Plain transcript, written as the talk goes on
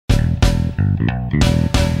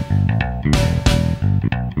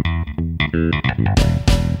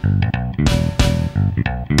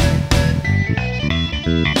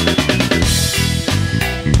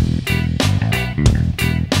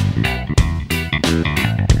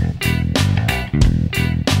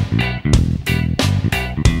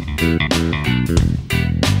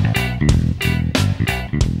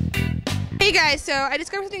I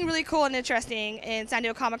discovered something really cool and interesting in San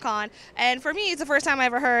Diego Comic-Con, and for me, it's the first time I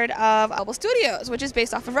ever heard of Bubble Studios, which is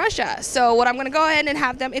based off of Russia. So what I'm going to go ahead and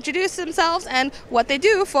have them introduce themselves and what they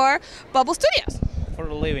do for Bubble Studios. For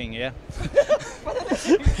a living, yeah.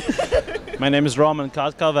 My name is Roman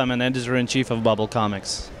Katkov. I'm an editor-in-chief of Bubble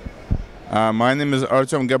Comics. My name is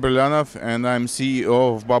Artem Gabrelyanov, and I'm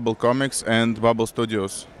CEO of Bubble Comics and Bubble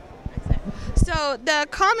Studios. So the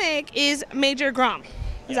comic is Major Grom.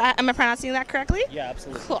 Am I pronouncing that correctly? Yeah,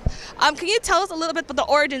 absolutely. Cool. Can you tell us a little bit about the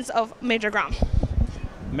origins of Major Grom?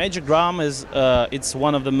 Major Grom is it's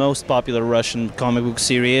one of the most popular Russian comic book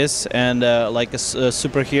series, and like a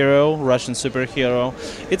superhero, Russian superhero.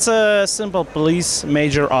 It's a simple police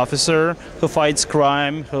major officer who fights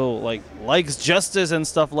crime, who likes justice and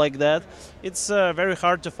stuff like that. It's very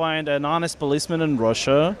hard to find an honest policeman in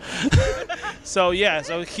Russia. So yeah,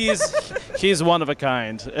 so he's one of a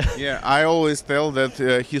kind. Yeah, I always tell that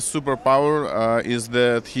his superpower is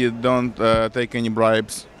that he don't take any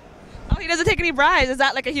bribes. Oh, he doesn't take any bribes. Is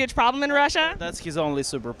that like a huge problem in Russia? That's his only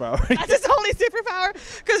superpower. That's his only superpower?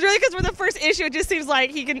 Because for the first issue, it just seems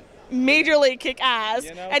like he can majorly kick ass,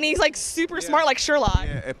 you know? And he's like super smart, like Sherlock.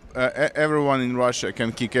 Yeah, everyone in Russia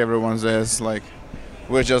can kick everyone's ass. Like,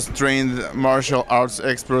 we're just trained martial arts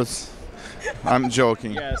experts. I'm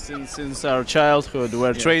joking. Yeah, since our childhood,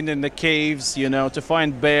 we're trained in the caves, you know, to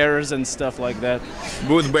find bears and stuff like that.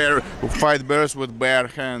 Fight bears with bare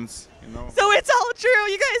hands. You know? So it's all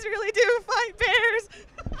true. You guys really do fight bears.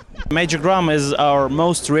 Major Grom is our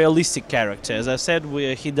most realistic character. As I said,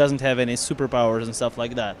 he doesn't have any superpowers and stuff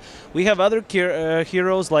like that. We have other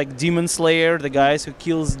heroes like Demonslayer, the guys who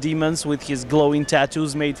kills demons with his glowing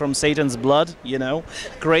tattoos made from Satan's blood, you know,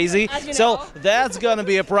 crazy. So that's gonna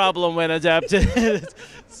be a problem when adapted.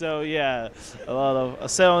 So yeah,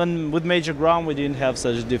 and with Major Grom we didn't have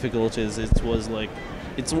such difficulties. It was like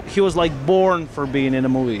he was like born for being in a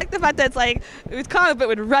movie. I like the fact that it's comic but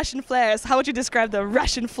with Russian flares. How would you describe the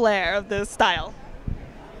Russian flair of the style?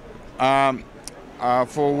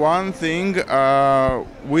 For one thing,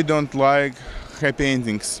 we don't like happy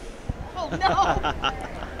endings. Oh no!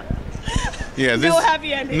 Yeah, no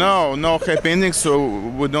happy endings. No happy endings. So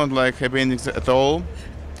we don't like happy endings at all.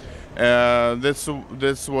 That's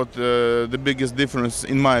what the biggest difference,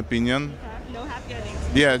 in my opinion. No happy endings.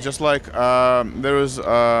 Yeah, just like there's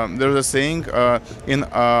a saying in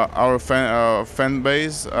our fan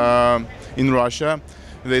base in Russia.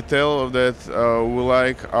 They tell that we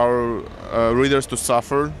like our readers to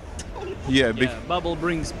suffer. Yeah, Bubble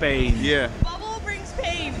brings pain. Yeah. Bubble brings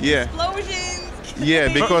pain. Yeah. Explosions.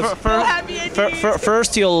 Yeah, because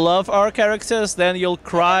first you'll love our characters, then you'll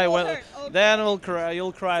cry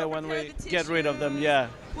you'll cry when we get rid of them. Yeah.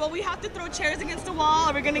 Well, we have to throw chairs against the wall.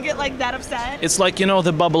 Are we gonna get that upset? It's like, you know,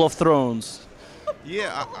 the Bubble of Thrones.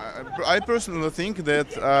 Yeah, I personally think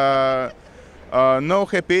that no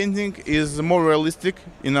happy ending is more realistic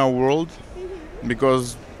in our world,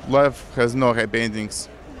 because life has no happy endings.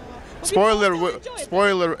 Well,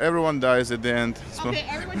 spoiler, everyone dies at the end. Okay,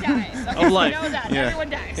 everyone dies. Okay, of life. We know that. Yeah. Everyone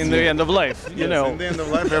dies. In the end of life, you know. In the end of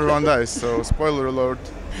life, everyone dies, so spoiler alert.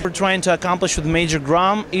 What we're trying to accomplish with Major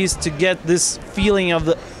Grom is to get this feeling of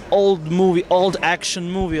the old action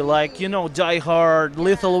movie, like, you know, Die Hard,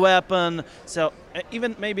 Lethal Weapon, so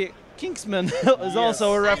even maybe Kingsman is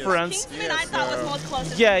also a reference. Kingsman I thought was most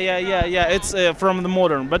close. Yeah. It's from the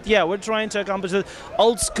modern, but yeah, we're trying to accomplish the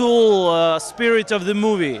old school spirit of the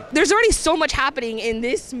movie. There's already so much happening in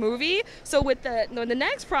this movie, so with the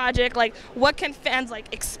next project, what can fans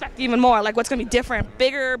expect even more? What's gonna be different,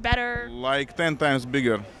 bigger, better? Like 10 times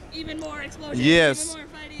bigger. Even more explosions. Yes. Even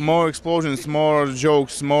more fighting. More explosions, more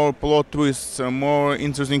jokes, more plot twists, more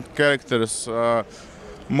interesting characters,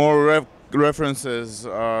 more references.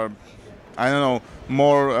 I don't know,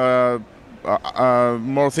 more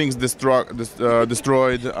things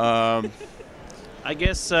destroyed. I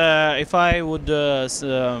guess if I would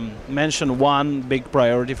mention one big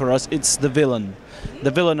priority for us, it's the villain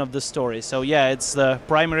of the story. So yeah, it's the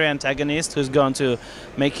primary antagonist who's going to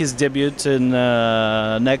make his debut in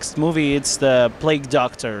next movie. It's the Plague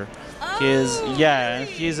Doctor. Really?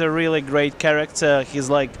 He's a really great character. He's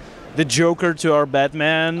like the Joker to our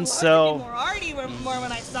Batman. Already more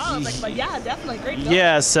when I saw him. But yeah, definitely great.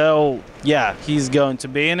 Yeah, so yeah, he's going to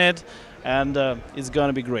be in it, and it's going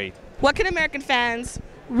to be great. What can American fans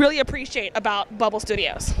really appreciate about Bubble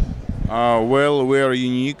Studios? Well, we are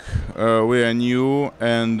unique, we are new,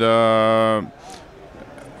 and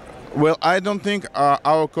well, I don't think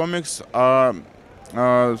our comics are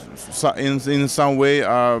in some way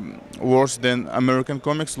worse than American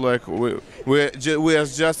comics. Like we are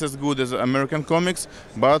just as good as American comics,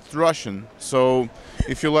 but Russian. So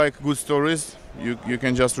if you like good stories, You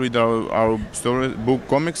can just read our story book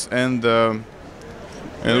comics and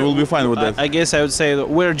we'll be fine with that. I guess I would say that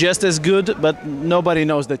we're just as good, but nobody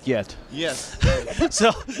knows that yet. Yes.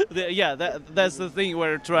 So, that's the thing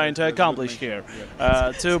we're trying to accomplish here,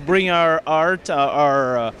 to bring our art,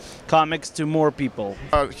 our comics to more people.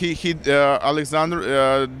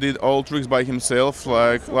 Alexander did all tricks by himself,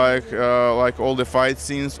 like all the fight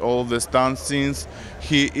scenes, all the stunt scenes.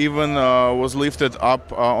 He even was lifted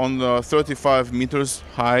up on 35 meters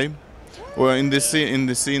high. Well, in the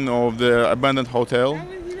scene of the abandoned hotel,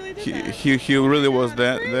 he really was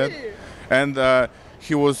that, and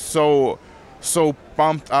he was so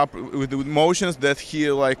pumped up with emotions that he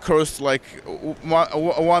like cursed like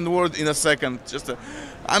one word in a second. Just,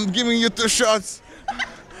 I'm giving you 2 shots.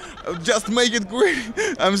 Just make it quick.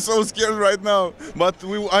 I'm so scared right now, but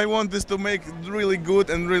I want this to make really good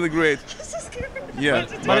and really great. Yeah,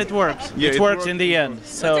 but it works. Yeah, it works in the end.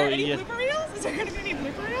 So Is there going to be any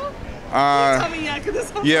blooper reel?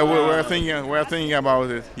 Yeah, we're thinking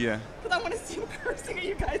about it. Yeah. Because I want to see him cursing at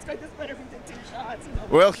you guys, but this better be the 2 shots.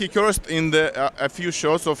 Well, he cursed in the a few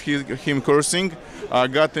shots of him cursing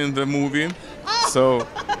got in the movie, so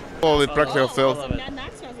all the practical effects. Mad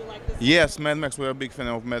Max fans will like this. Yes, Mad Max. We're a big fan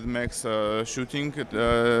of Mad Max shooting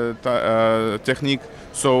technique.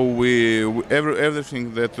 So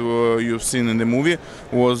everything that you've seen in the movie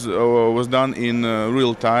was done in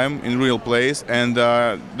real time, in real place, and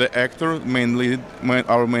the actor,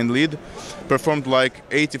 our main lead, performed like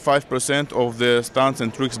 85% of the stunts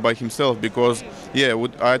and tricks by himself. Because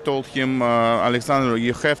I told him, Alexander,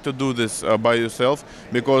 you have to do this by yourself,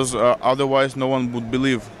 because otherwise no one would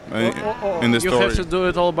believe in the story. You have to do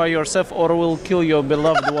it all by yourself, or we'll kill your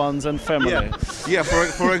beloved ones and family. Yeah.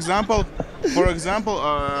 For example,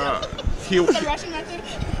 he. The Russian method?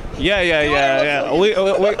 Yeah. We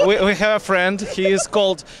have a friend. He is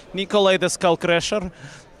called Nikolai the Skull Crusher.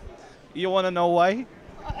 You want to know why?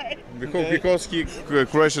 Because he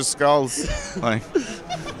crushes skulls. Like.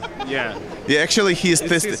 Yeah. Yeah. Actually, he's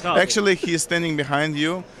his standing behind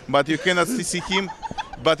you, but you cannot see him.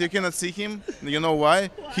 You know why?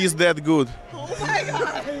 He's that good. Oh my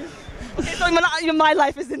god! Okay, so my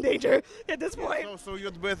life is in danger at this point. So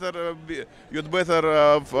you'd better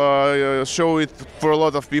show it for a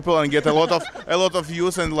lot of people and get a lot of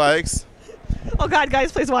views and likes. Oh god,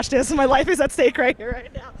 guys, please watch this. My life is at stake right here,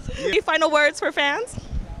 right now. Any final words for fans?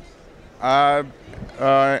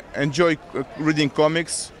 Enjoy reading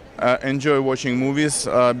comics. Enjoy watching movies,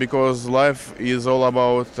 because life is all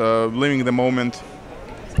about living the moment.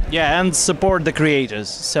 Yeah, and support the creators.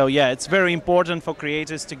 So it's very important for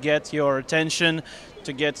creators to get your attention,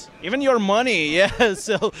 to get even your money. Yeah,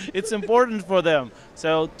 so it's important for them.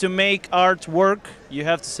 So to make art work, you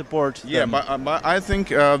have to support them. Yeah, but I think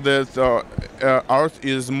that art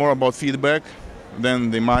is more about feedback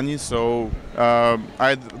than the money. So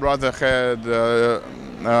I'd rather had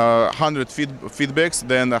 100 feedbacks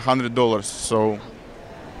than $100. So.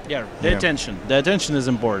 Yeah, the attention is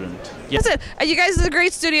important. Yeah. That's it. You guys is a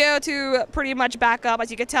great studio to pretty much back up.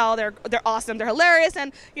 As you can tell, they're awesome, they're hilarious,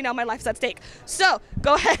 and my life's at stake. So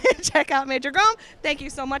go ahead and check out Major Grom. Thank you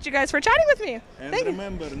so much, you guys, for chatting with me. And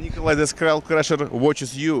remember, Nikolai the Skull Crusher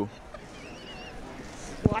watches you.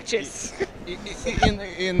 Watches.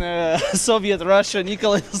 In Soviet Russia,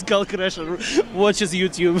 Nikolai the Skull Crusher watches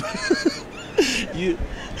YouTube.